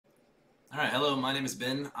Alright, hello, my name is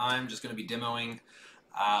Ben. I'm just going to be demoing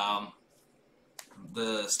um,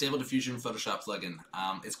 the Stable Diffusion Photoshop plugin.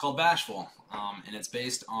 It's called Bashful, and it's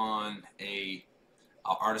based on a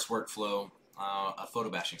artist workflow of photo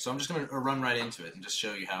bashing. So I'm just going to run right into it and just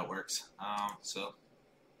show you how it works. So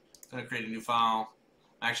I'm going to create a new file.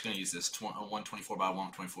 I'm actually going to use this 124 by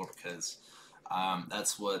 124 because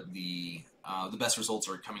that's what the best results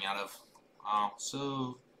are coming out of.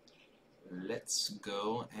 So let's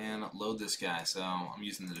go and load this guy. So I'm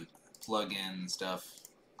using the plug-in stuff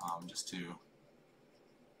just to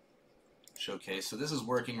showcase. So this is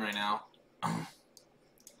working right now.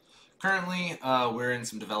 Currently, we're in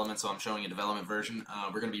some development, so I'm showing a development version.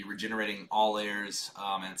 We're going to be regenerating all layers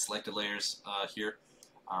and selected layers here.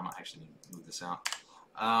 I actually need to move this out.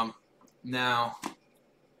 Now,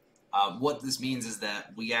 what this means is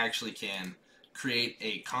that we actually can create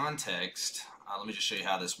a context. Let me just show you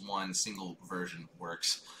how this one single version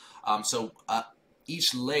works.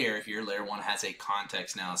 Each layer here, layer 1, has a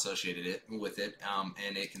context now associated with it,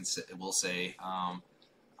 and it will say,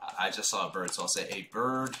 I just saw a bird, so I'll say a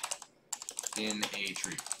bird in a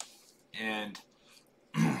tree. And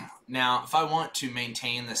now, if I want to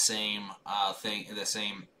maintain the same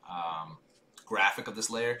graphic of this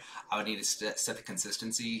layer, I would need to set the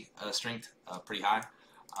consistency strength pretty high,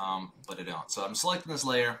 but I don't. So I'm selecting this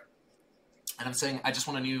layer, and I'm saying I just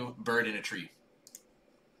want a new bird in a tree.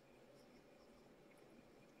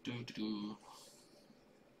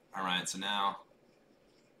 Alright, so now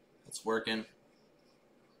it's working.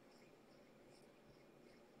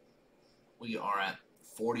 We are at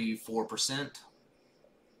 44%.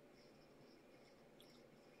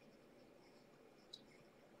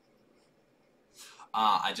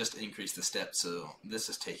 I just increased the step, so this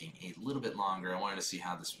is taking a little bit longer. I wanted to see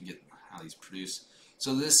how these produce.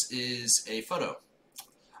 So this is a photo.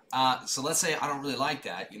 So let's say I don't really like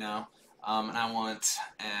that, and I want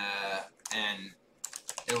an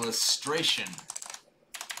illustration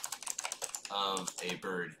of a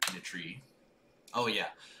bird in a tree. Oh yeah,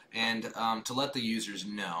 and to let the users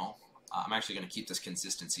know, I'm actually going to keep this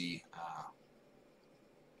consistency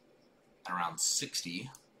at around 60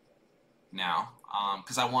 now,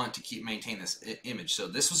 because I want to maintain this image. So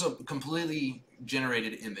this was a completely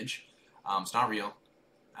generated image. It's not real,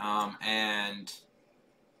 and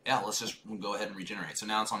yeah, let's just go ahead and regenerate. So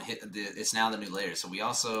now it's on it's now the new layer. So we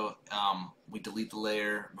also we delete the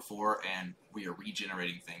layer before, and we are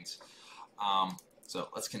regenerating things. So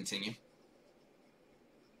let's continue.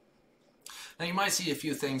 Now you might see a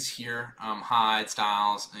few things here: hide,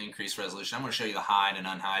 styles, and increase resolution. I'm going to show you the hide and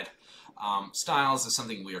unhide. Styles is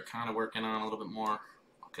something we are kind of working on a little bit more.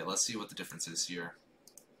 Okay, let's see what the difference is here.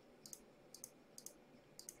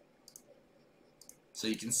 So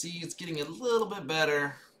you can see it's getting a little bit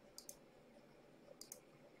better.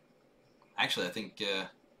 Actually, I think it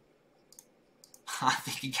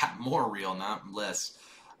got more real, not less.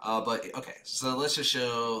 But okay, so let's just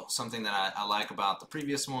show something that I like about the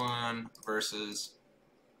previous one versus.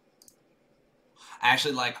 I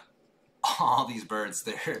actually like all these birds.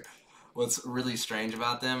 What's really strange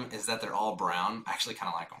about them is that they're all brown. I actually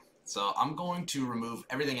kind of like them. So I'm going to remove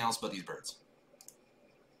everything else but these birds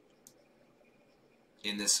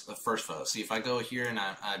in this first photo. See, if I go here and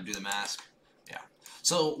I do the mask, yeah.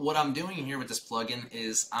 So what I'm doing here with this plugin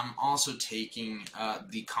is I'm also taking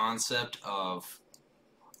the concept of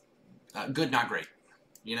good, not great,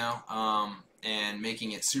 and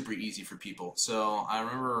making it super easy for people. So I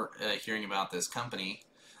remember hearing about this company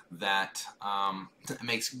that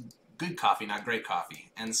makes good coffee, not great coffee.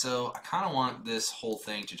 And so I kind of want this whole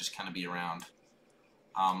thing to just kind of be around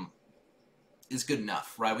is good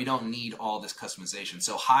enough, right? We don't need all this customization.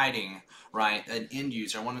 So hiding, right, an end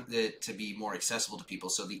user, I want it to be more accessible to people.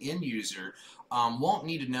 So the end user won't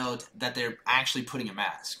need to know that they're actually putting a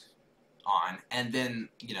mask on and then,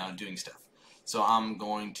 doing stuff. So I'm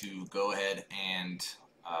going to go ahead and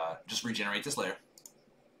just regenerate this layer.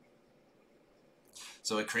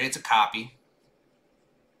 So it creates a copy.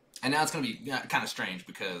 And now it's going to be kind of strange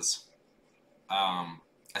because I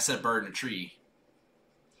said a bird in a tree.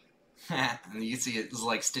 And you can see it's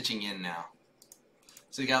like stitching in now.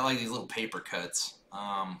 So you got like these little paper cuts,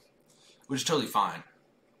 which is totally fine.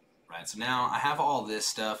 Right, so now I have all this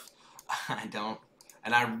stuff. I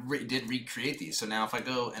did recreate these. So now if I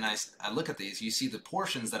go and I look at these, you see the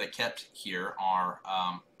portions that I kept here are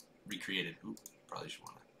recreated. Ooh, probably should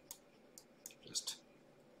want to just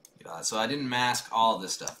get all that. So I didn't mask all of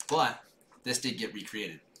this stuff, but this did get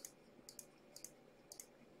recreated.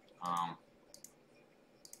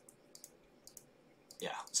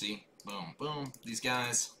 Yeah, see? Boom, boom. These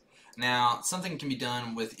guys. Now, something can be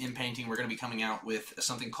done with in painting. We're going to be coming out with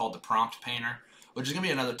something called the prompt painter, which is going to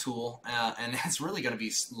be another tool, and it's really going to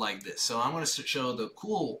be like this. So I'm going to show the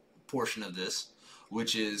cool portion of this,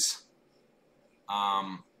 which is,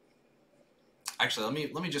 actually,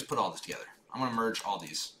 let me just put all this together. I'm going to merge all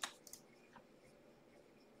these.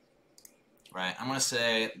 Right, I'm going to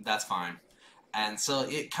say that's fine. And so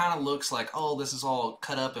it kind of looks like, oh, this is all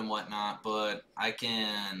cut up and whatnot, but I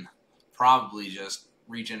can probably just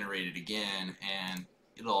regenerate it again and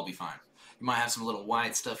it'll all be fine. You might have some little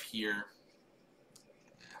white stuff here.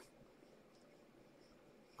 Yeah.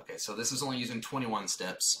 Okay, so this is only using 21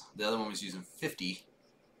 steps. The other one was using 50.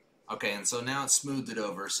 Okay, and so now it's smoothed it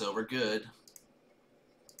over, so we're good.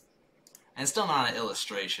 And it's still not an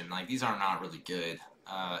illustration. Like, these are not really good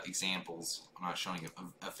examples. I'm not showing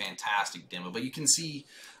a fantastic demo, but you can see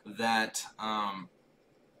that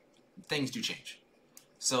things do change.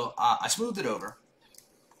 So I smoothed it over.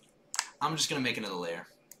 I'm just going to make another layer.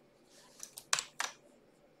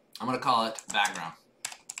 I'm going to call it background.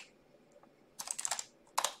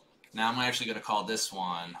 Now I'm actually going to call this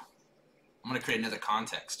one, I'm going to create another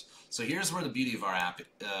context. So here's where the beauty of our app,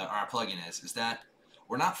 our plugin is that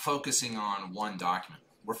we're not focusing on one document.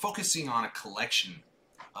 We're focusing on a collection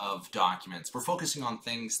of documents. We're focusing on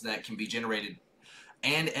things that can be generated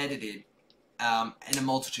and edited in a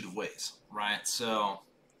multitude of ways, right? So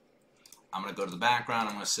I'm going to go to the background.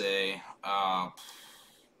 I'm going to say,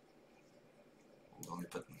 let me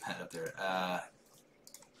put that up there,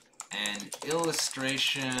 an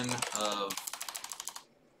illustration of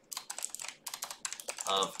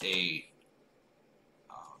a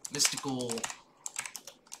mystical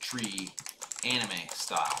tree anime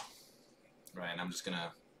style, right? And I'm just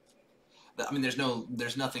gonna, I mean,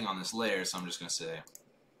 there's nothing on this layer, so I'm just gonna say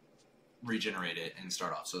regenerate it and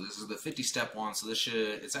start off. So this is the 50-step one. So this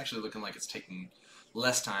it's actually looking like it's taking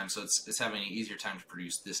less time, so it's having an easier time to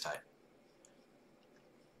produce this type.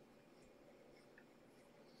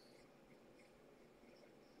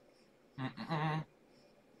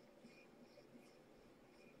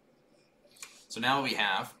 So now we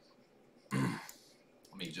have, let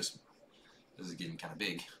me just, this is getting kind of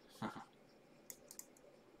big. I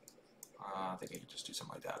think I could just do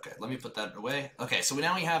something like that. Okay, let me put that away. Okay, so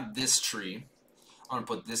now we have this tree. I'm going to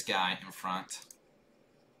put this guy in front.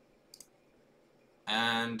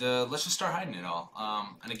 And let's just start hiding it all.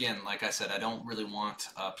 And again, like I said, I don't really want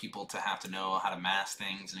people to have to know how to mask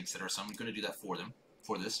things and etc. So I'm going to do that for them,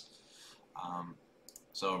 for this.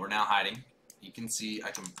 So we're now hiding. You can see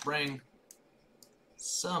I can bring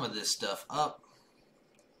some of this stuff up.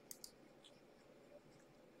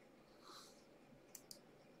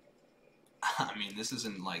 I mean, this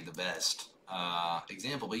isn't like the best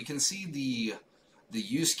example, but you can see the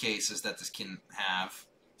use cases that this can have,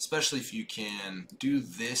 especially if you can do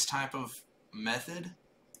this type of method,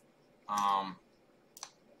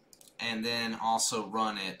 and then also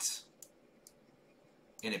run it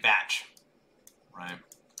in a batch, right?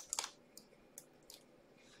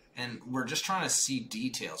 And we're just trying to see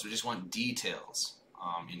details. We just want details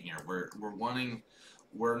in here.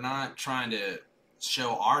 We're not trying to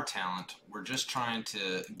show our talent. We're just trying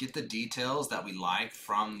to get the details that we like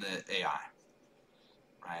from the AI,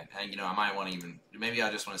 right? And you know, I might want to even, maybe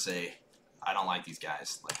I just want to say, I don't like these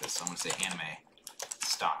guys like this. So I'm going to say anime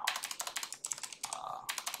style.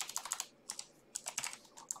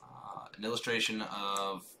 An illustration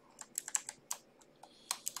of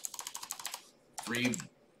 3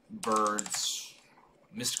 birds,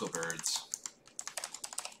 mystical birds,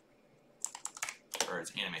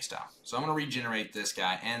 anime style. So I'm going to regenerate this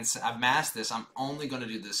guy, and I've masked this. I'm only going to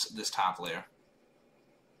do this top layer.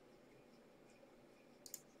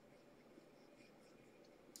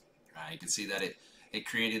 You can see that it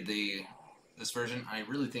created this version. I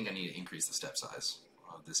really think I need to increase the step size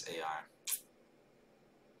of this AI.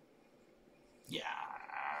 Yeah,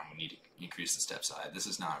 we need to increase the step size. This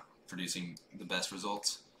is not producing the best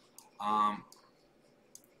results.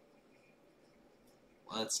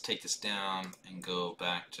 Let's take this down and go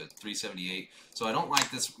back to 378. So I don't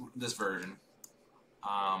like this version.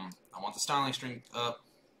 I want the styling string up,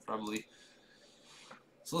 probably.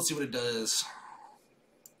 So let's see what it does.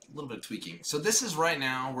 A little bit of tweaking. So this is right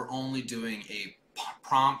now, we're only doing a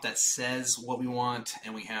prompt that says what we want,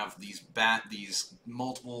 and we have these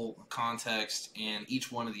multiple contexts, and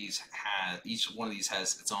each one of these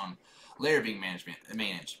has its own layer being managed.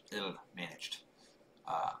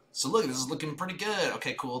 So look, this is looking pretty good.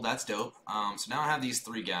 Okay, cool, that's dope. So now I have these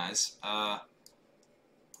 3 guys.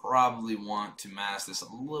 Probably want to mask this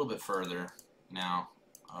a little bit further now.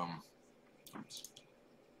 Oops.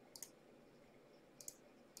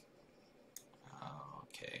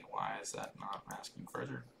 Okay, why Why is that not masking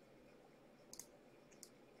further?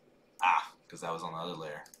 Ah, because that was on the other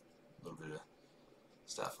layer. A little bit of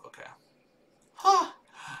stuff. Okay. Huh.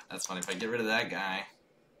 That's funny. If I get rid of that guy,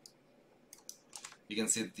 you can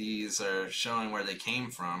see that these are showing where they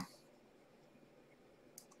came from.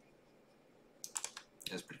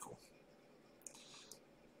 That's pretty cool.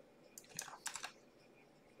 Yeah.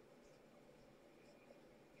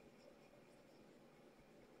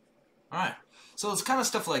 Alright. So it's kind of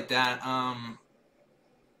stuff like that.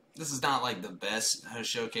 This is not like the best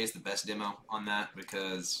showcase, the best demo on that,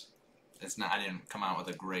 because it's not. I didn't come out with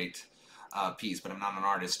a great piece, but I'm not an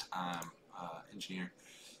artist. I'm engineer.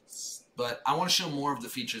 But I want to show more of the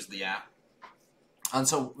features of the app. And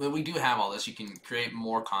so we do have all this. You can create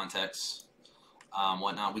more context,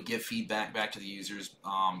 whatnot. We give feedback back to the users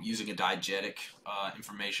using a diegetic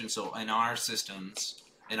information. So in our systems,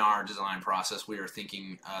 in our design process, we are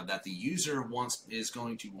thinking that the user is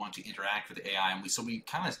going to want to interact with the AI, and so we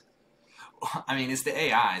kind of, I mean, it's the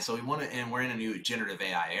AI, so we want to, and we're in a new generative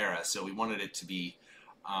AI era, so we wanted it to be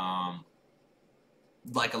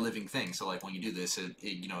like a living thing. So like when you do this,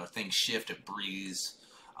 you know, things shift, it breathes,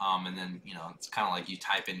 and then, you know, it's kind of like you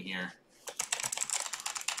type in here,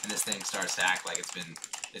 and this thing starts to act like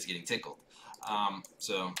it's getting tickled.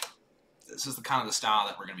 So this is the kind of the style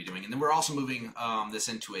that we're going to be doing. And then we're also moving this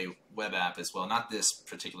into a web app as well. Not this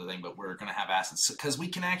particular thing, but we're going to have assets, because we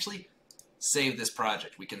can actually save this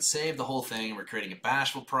project. We can save the whole thing. We're creating a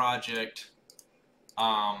Bashful project.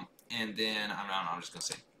 And then, I'm just going to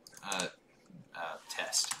say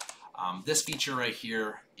test. This feature right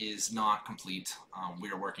here is not complete. We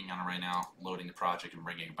are working on it right now, loading the project and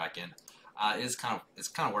bringing it back in. It's kind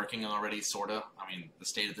of working already, sorta. I mean, the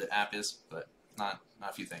state of the app is, but not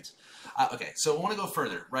a few things. Okay, so I want to go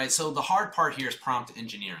further, right? So the hard part here is prompt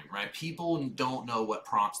engineering, right? People don't know what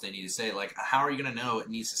prompts they need to say. Like, how are you going to know it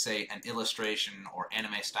needs to say an illustration or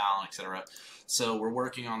anime style, etc.? So we're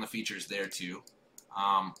working on the features there too.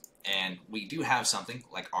 And we do have something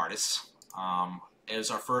like artists. It was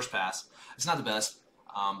our first pass. It's not the best,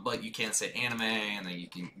 but you can say anime, and then you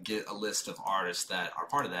can get a list of artists that are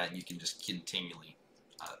part of that, and you can just continually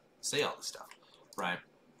say all this stuff, right?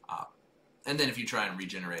 And then if you try and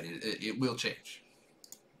regenerate it, it will change.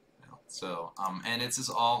 You know? So, and it's just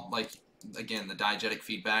all, like, again, the diegetic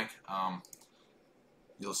feedback.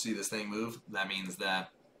 You'll see this thing move. That means that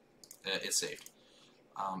it's saved.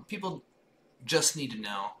 People just need to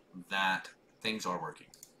know that things are working.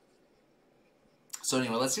 So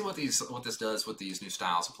anyway, let's see what this does with these new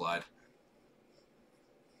styles applied.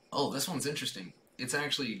 Oh, this one's interesting. It's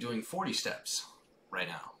actually doing 40 steps right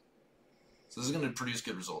now. So this is going to produce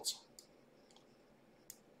good results.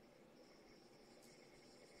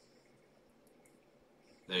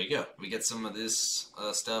 There you go. We get some of this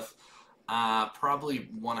stuff. Probably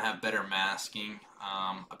want to have better masking.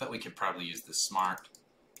 I bet we could probably use the smart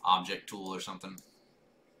object tool or something.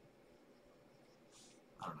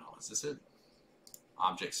 I don't know. Is this it?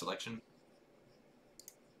 Object selection.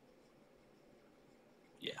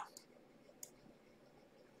 Yeah.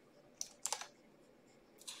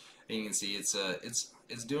 And you can see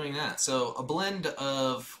it's doing that. So a blend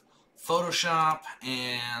of Photoshop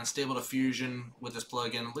and Stable Diffusion with this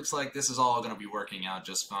plugin. It looks like this is all going to be working out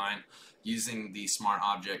just fine using the Smart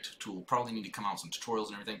Object tool. Probably need to come out with some tutorials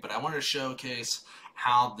and everything, but I wanted to showcase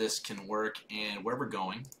how this can work and where we're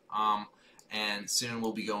going. And soon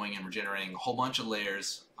we'll be going and we're generating a whole bunch of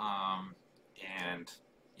layers. And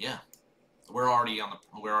yeah, we're already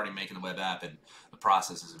making the web app and the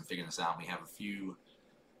processes and figuring this out. We have a few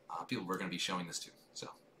people we're going to be showing this to. So.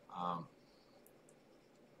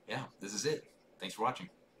 Yeah, this is it. Thanks for watching.